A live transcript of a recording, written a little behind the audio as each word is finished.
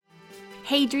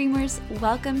Hey dreamers,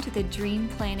 welcome to the Dream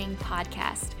Planning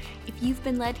Podcast. If you've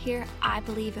been led here, I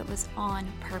believe it was on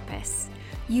purpose.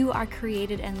 You are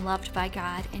created and loved by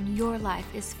God, and your life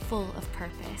is full of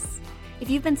purpose. If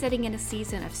you've been sitting in a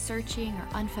season of searching or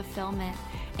unfulfillment,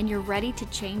 and you're ready to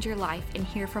change your life and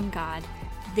hear from God,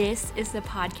 this is the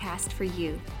podcast for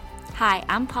you. Hi,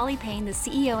 I'm Polly Payne, the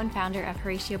CEO and founder of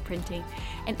Horatio Printing,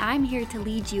 and I'm here to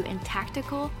lead you in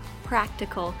tactical,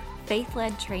 practical,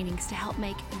 faith-led trainings to help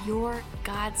make your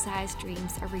God-sized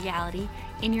dreams a reality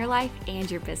in your life and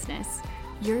your business.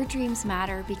 Your dreams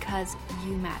matter because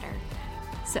you matter.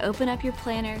 So open up your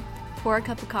planner, pour a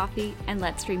cup of coffee, and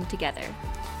let's dream together.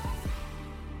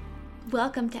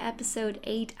 Welcome to episode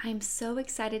 8. I'm so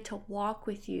excited to walk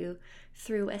with you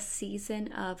through a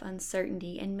season of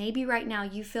uncertainty. And maybe right now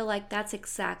you feel like that's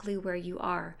exactly where you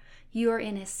are. You are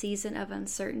in a season of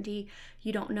uncertainty.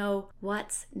 You don't know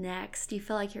what's next. You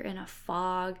feel like you're in a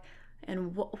fog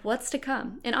and what's to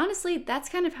come. And honestly, that's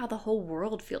kind of how the whole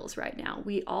world feels right now.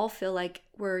 We all feel like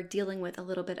we're dealing with a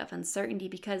little bit of uncertainty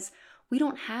because we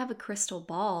don't have a crystal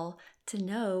ball to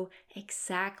know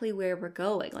exactly where we're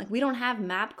going. Like, we don't have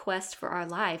MapQuest for our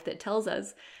life that tells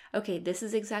us, okay, this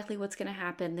is exactly what's going to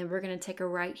happen. Then we're going to take a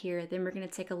right here. Then we're going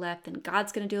to take a left. And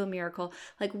God's going to do a miracle.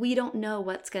 Like, we don't know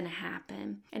what's going to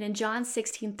happen. And in John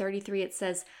 16:33, it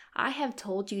says, I have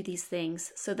told you these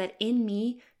things so that in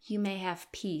me you may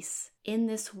have peace. In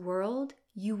this world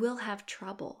you will have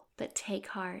trouble, but take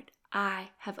heart.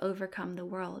 I have overcome the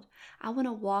world. I want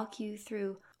to walk you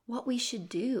through what we should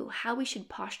do, how we should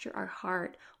posture our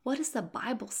heart. What does the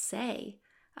Bible say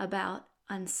about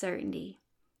uncertainty?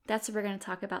 That's what we're going to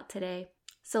talk about today.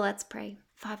 So let's pray.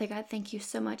 Father God, thank you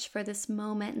so much for this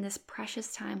moment and this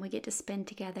precious time we get to spend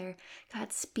together.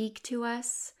 God, speak to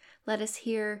us. Let us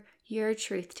hear your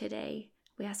truth today.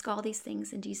 We ask all these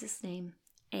things in Jesus' name.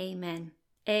 Amen.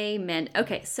 Amen.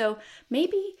 Okay, so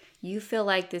maybe you feel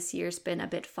like this year's been a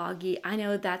bit foggy. I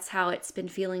know that's how it's been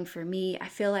feeling for me. I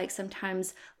feel like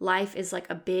sometimes life is like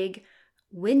a big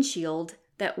windshield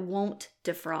that won't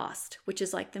defrost, which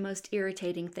is like the most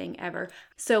irritating thing ever.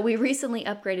 So we recently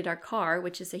upgraded our car,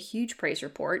 which is a huge praise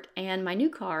report, and my new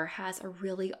car has a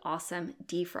really awesome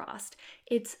defrost.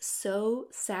 It's so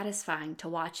satisfying to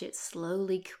watch it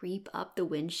slowly creep up the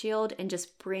windshield and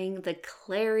just bring the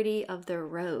clarity of the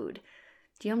road.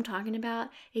 Do you know what I'm talking about?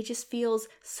 It just feels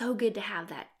so good to have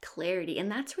that clarity.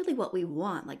 And that's really what we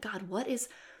want. Like, God, what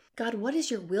is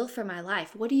your will for my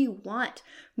life? What do you want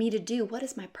me to do? What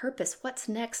is my purpose? What's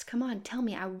next? Come on, tell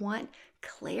me. I want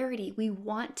clarity. We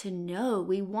want to know.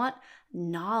 We want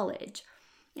knowledge.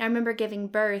 I remember giving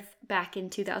birth back in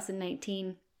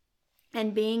 2019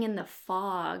 and being in the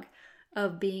fog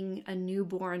of being a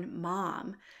newborn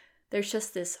mom. There's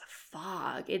just this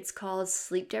fog. It's called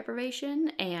sleep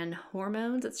deprivation and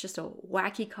hormones. It's just a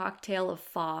wacky cocktail of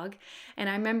fog. And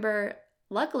I remember,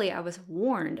 luckily, I was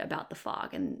warned about the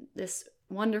fog. And this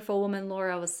wonderful woman,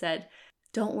 Laura, said,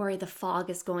 don't worry, the fog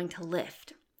is going to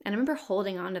lift. And I remember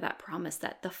holding on to that promise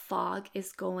that the fog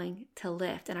is going to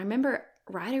lift. And I remember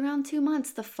right around 2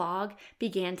 months, the fog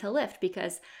began to lift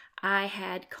because I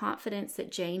had confidence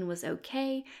that Jane was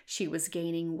okay. She was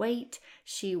gaining weight.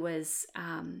 She was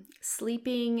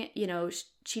sleeping.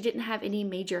 She didn't have any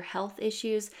major health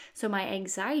issues. So my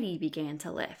anxiety began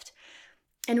to lift.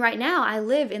 And right now I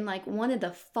live in like one of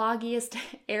the foggiest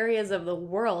areas of the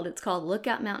world. It's called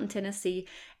Lookout Mountain, Tennessee.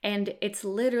 And it's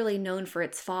literally known for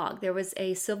its fog. There was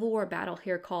a Civil War battle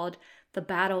here called the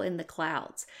Battle in the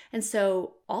Clouds. And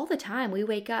so all the time we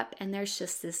wake up and there's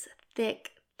just this thick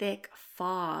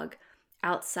fog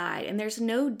outside, and there's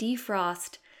no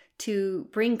defrost to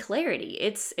bring clarity.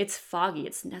 It's foggy.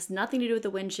 It has nothing to do with the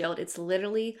windshield. It's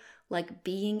literally like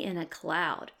being in a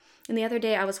cloud. And the other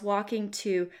day I was walking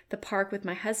to the park with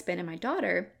my husband and my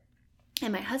daughter,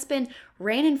 and my husband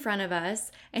ran in front of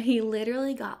us and he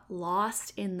literally got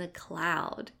lost in the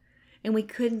cloud and we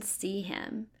couldn't see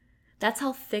him. That's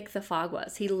how thick the fog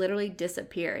was. He literally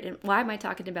disappeared. And why am I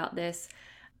talking about this?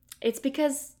 It's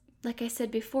because, like I said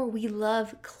before, we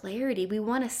love clarity. We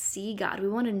want to see God. We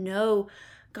want to know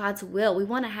God's will. We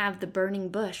want to have the burning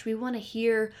bush. We want to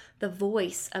hear the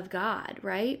voice of God,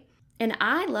 right? And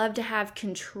I love to have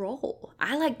control.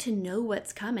 I like to know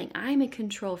what's coming. I'm a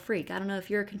control freak. I don't know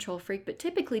if you're a control freak, but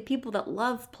typically people that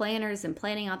love planners and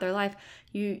planning out their life,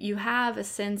 you have a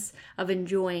sense of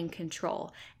enjoying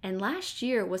control. And last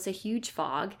year was a huge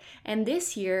fog. And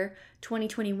this year,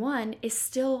 2021, is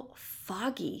still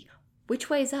foggy. Which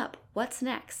way is up? What's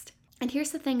next? And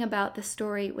here's the thing about the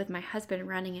story with my husband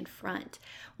running in front.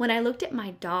 When I looked at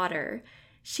my daughter,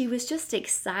 she was just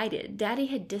excited. Daddy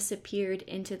had disappeared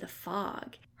into the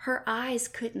fog. Her eyes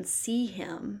couldn't see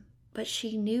him but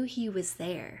she knew he was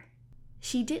there.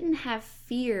 She didn't have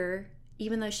fear,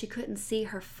 even though she couldn't see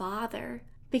her father,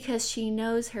 because she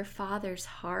knows her father's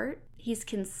heart. He's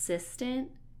consistent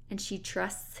and she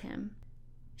trusts him.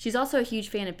 She's also a huge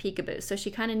fan of peekaboo, so she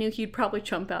kind of knew he'd probably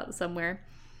jump out somewhere.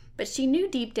 But she knew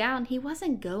deep down he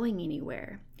wasn't going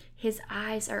anywhere. His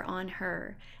eyes are on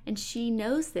her, and she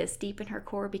knows this deep in her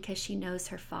core because she knows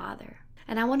her father.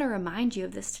 And I want to remind you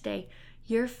of this today.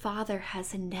 Your father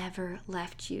has never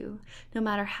left you. No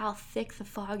matter how thick the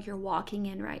fog you're walking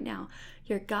in right now,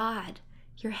 your God,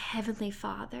 your heavenly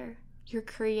Father, your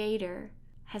Creator,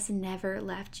 has never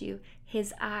left you.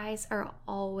 His eyes are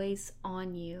always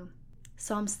on you.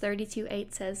 Psalms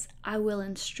 32:8 says, I will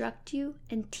instruct you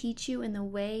and teach you in the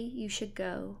way you should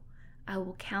go. I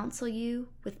will counsel you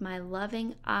with my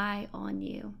loving eye on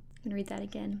you. I'm going to read that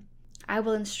again. I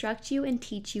will instruct you and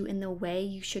teach you in the way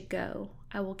you should go.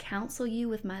 I will counsel you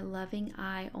with my loving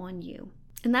eye on you.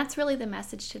 And that's really the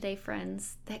message today,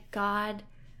 friends, that God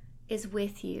is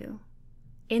with you.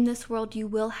 In this world, you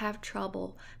will have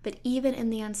trouble, but even in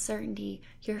the uncertainty,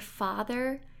 your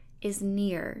Father is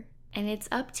near. And it's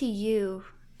up to you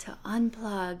to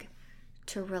unplug,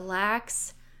 to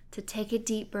relax, to take a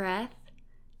deep breath,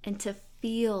 and to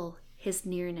feel his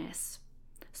nearness.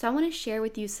 So I want to share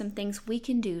with you some things we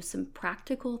can do, some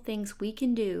practical things we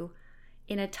can do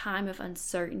in a time of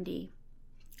uncertainty.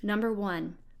 Number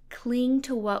 1, cling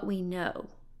to what we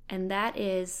know, and that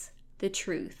is the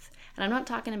truth. And I'm not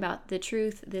talking about the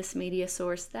truth, this media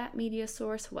source, that media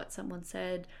source, what someone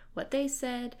said, what they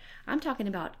said. I'm talking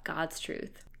about God's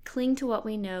truth. Cling to what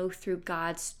we know through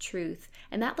God's truth.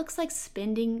 And that looks like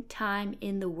spending time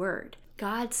in the Word.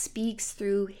 God speaks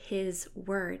through His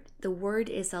Word. The Word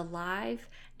is alive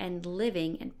and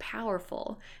living and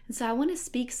powerful. And so I want to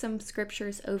speak some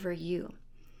scriptures over you.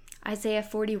 Isaiah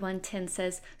 41:10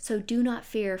 says, So do not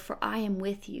fear, for I am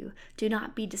with you. Do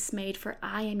not be dismayed, for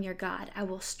I am your God. I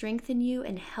will strengthen you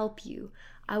and help you.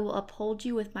 I will uphold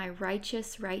you with my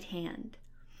righteous right hand.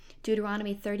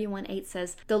 Deuteronomy 31:8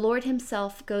 says, The Lord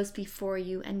himself goes before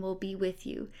you and will be with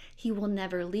you. He will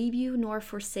never leave you nor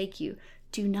forsake you.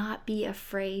 Do not be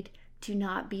afraid. Do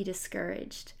not be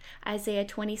discouraged. Isaiah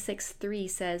 26:3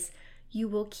 says, You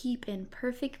will keep in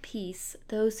perfect peace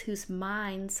those whose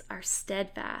minds are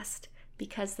steadfast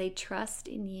because they trust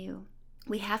in you.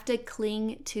 We have to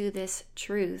cling to this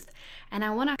truth. And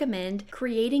I want to recommend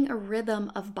creating a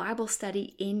rhythm of Bible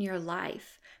study in your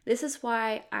life. This is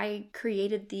why I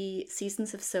created the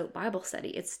Seasons of Soap Bible Study.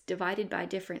 It's divided by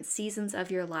different seasons of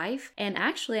your life. And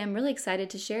actually, I'm really excited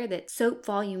to share that Soap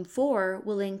Volume 4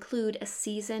 will include a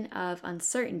season of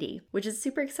uncertainty, which is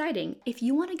super exciting. If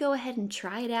you want to go ahead and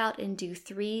try it out and do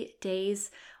 3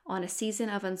 days on a season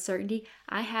of uncertainty,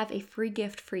 I have a free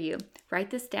gift for you.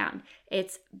 Write this down.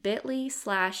 It's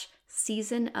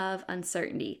bit.ly/season of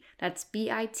uncertainty. That's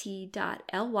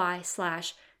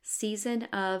bit.ly/season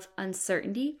of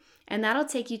uncertainty. And that'll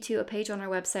take you to a page on our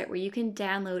website where you can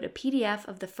download a PDF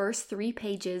of the first 3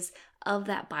 pages of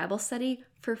that Bible study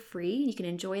for free. You can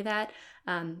enjoy that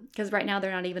because right now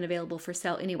they're not even available for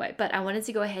sale anyway. But I wanted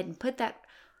to go ahead and put that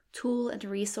tool and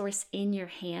resource in your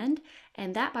hand.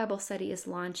 And that Bible study is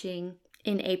launching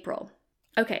in April.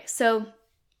 Okay, so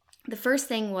the first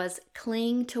thing was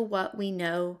cling to what we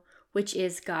know, which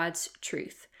is God's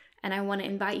truth. And I want to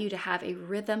invite you to have a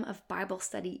rhythm of Bible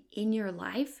study in your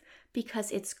life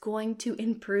because it's going to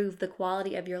improve the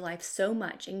quality of your life so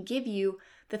much and give you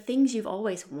the things you've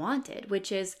always wanted,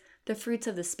 which is the fruits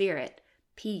of the Spirit: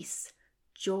 peace,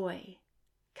 joy,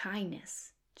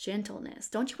 kindness, gentleness.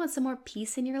 Don't you want some more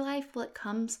peace in your life? Well, it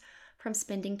comes from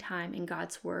spending time in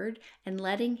God's Word and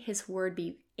letting His Word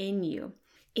be in you.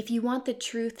 If you want the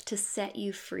truth to set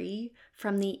you free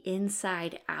from the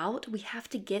inside out, we have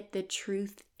to get the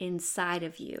truth inside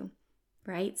of you,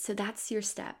 right? So that's your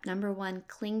step. Number 1,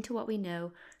 cling to what we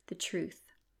know, the truth.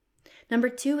 Number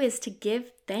 2 is to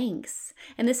give thanks.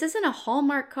 And this isn't a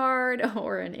Hallmark card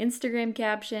or an Instagram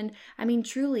caption. I mean,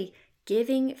 truly,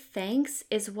 giving thanks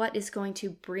is what is going to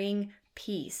bring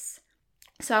peace.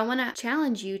 So I want to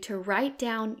challenge you to write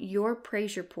down your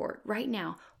praise report right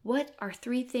now. What are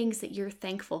 3 things that you're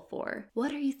thankful for?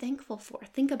 What are you thankful for?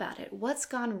 Think about it. What's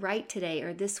gone right today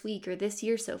or this week or this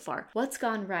year so far? What's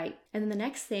gone right? And then the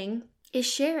next thing is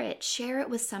share it. Share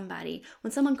it with somebody. When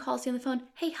someone calls you on the phone,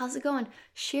 hey, how's it going?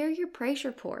 Share your praise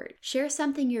report. Share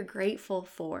something you're grateful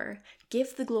for.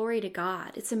 Give the glory to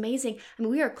God. It's amazing. I mean,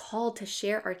 we are called to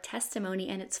share our testimony,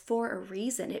 and it's for a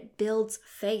reason. It builds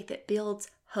faith. It builds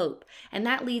hope. And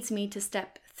that leads me to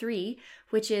step 3,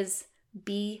 which is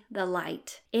Be the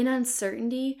light. In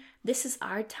uncertainty, this is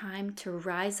our time to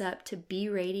rise up, to be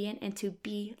radiant, and to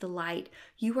be the light.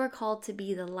 You are called to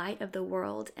be the light of the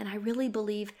world, and I really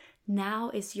believe now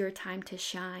is your time to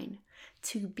shine,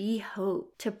 to be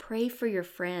hope, to pray for your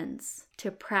friends, to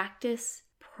practice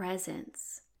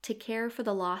presence, to care for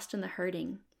the lost and the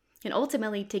hurting, and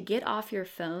ultimately to get off your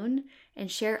phone and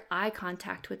share eye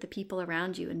contact with the people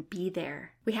around you and be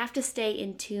there. We have to stay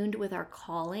in tune with our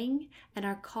calling, and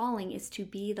our calling is to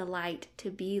be the light, to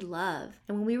be love.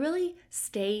 And when we really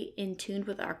stay in tune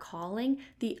with our calling,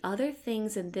 the other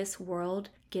things in this world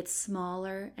get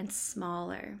smaller and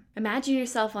smaller. Imagine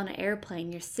yourself on an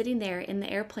airplane. You're sitting there in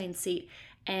the airplane seat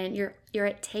and you're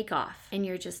at takeoff and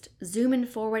you're just zooming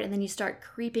forward, and then you start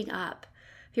creeping up.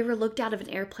 Have you ever looked out of an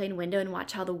airplane window and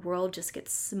watched how the world just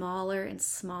gets smaller and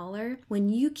smaller? When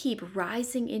you keep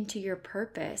rising into your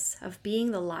purpose of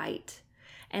being the light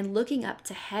and looking up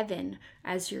to heaven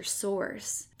as your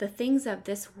source, the things of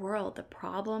this world, the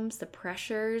problems, the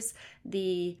pressures,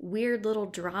 the weird little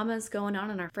dramas going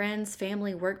on in our friends,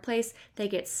 family, workplace, they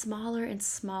get smaller and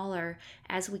smaller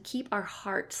as we keep our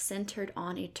heart centered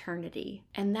on eternity.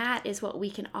 And that is what we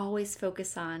can always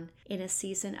focus on in a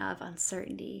season of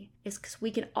uncertainty, is because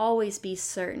we can always be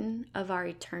certain of our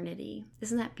eternity.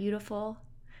 Isn't that beautiful?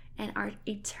 And our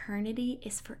eternity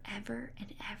is forever and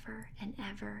ever and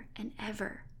ever and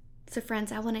ever. So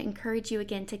friends, I want to encourage you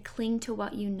again to cling to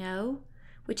what you know,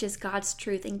 which is God's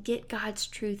truth, and get God's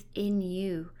truth in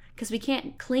you. Because we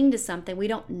can't cling to something we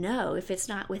don't know if it's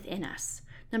not within us.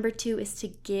 Number 2 is to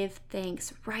give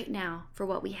thanks right now for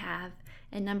what we have.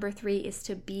 And number 3 is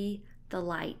to be the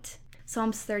light.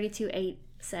 Psalms 32:8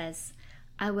 says,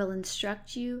 I will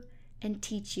instruct you and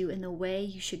teach you in the way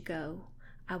you should go.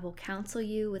 I will counsel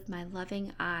you with my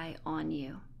loving eye on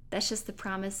you. That's just the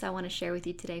promise I want to share with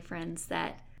you today, friends,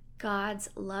 that God's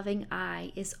loving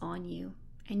eye is on you,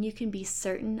 and you can be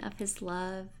certain of his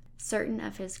love, certain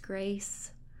of his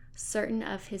grace, certain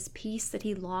of his peace that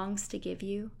he longs to give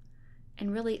you,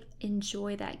 and really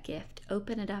enjoy that gift.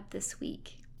 Open it up this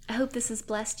week. I hope this has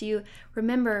blessed you.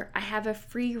 Remember, I have a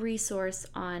free resource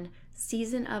on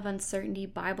Season of Uncertainty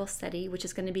Bible Study, which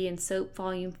is going to be in SOAP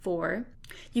Volume 4.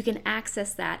 You can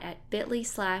access that at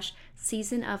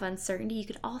bit.ly/Season of Uncertainty. You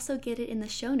can also get it in the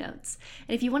show notes.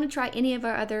 And if you want to try any of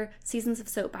our other Seasons of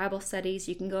SOAP Bible studies,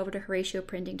 you can go over to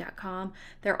HoratioPrinting.com.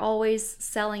 They're always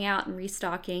selling out and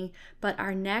restocking, but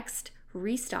our next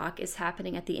restock is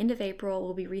happening at the end of April.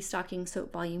 We'll be restocking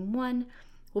SOAP Volume 1.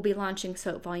 We'll be launching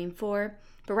SOAP Volume 4.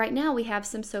 But right now we have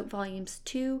some SOAP Volumes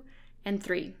 2 and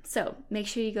 3. So make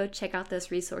sure you go check out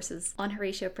those resources on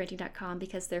HoratioPrinting.com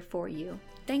because they're for you.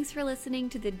 Thanks for listening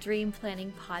to the Dream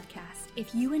Planning Podcast.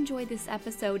 If you enjoyed this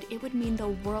episode, it would mean the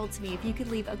world to me if you could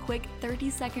leave a quick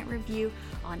 30-second review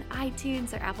on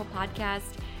iTunes or Apple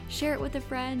Podcast. Share it with a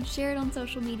friend, share it on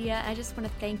social media. I just want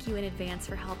to thank you in advance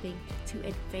for helping to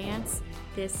advance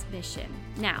this mission.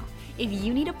 Now, if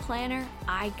you need a planner,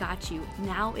 I got you.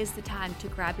 Now is the time to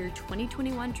grab your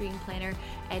 2021 Dream Planner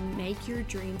and make your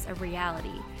dreams a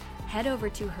reality. Head over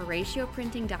to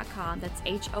HoratioPrinting.com, that's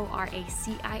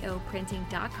HORACIO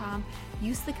printing.com.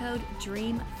 Use the code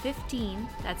DREAM15,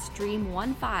 that's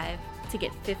DREAM15, to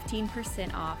get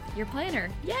 15% off your planner.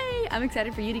 Yay! I'm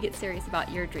excited for you to get serious about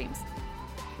your dreams.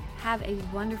 Have a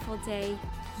wonderful day.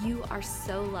 You are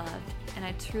so loved, and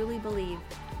I truly believe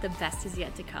the best is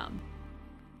yet to come.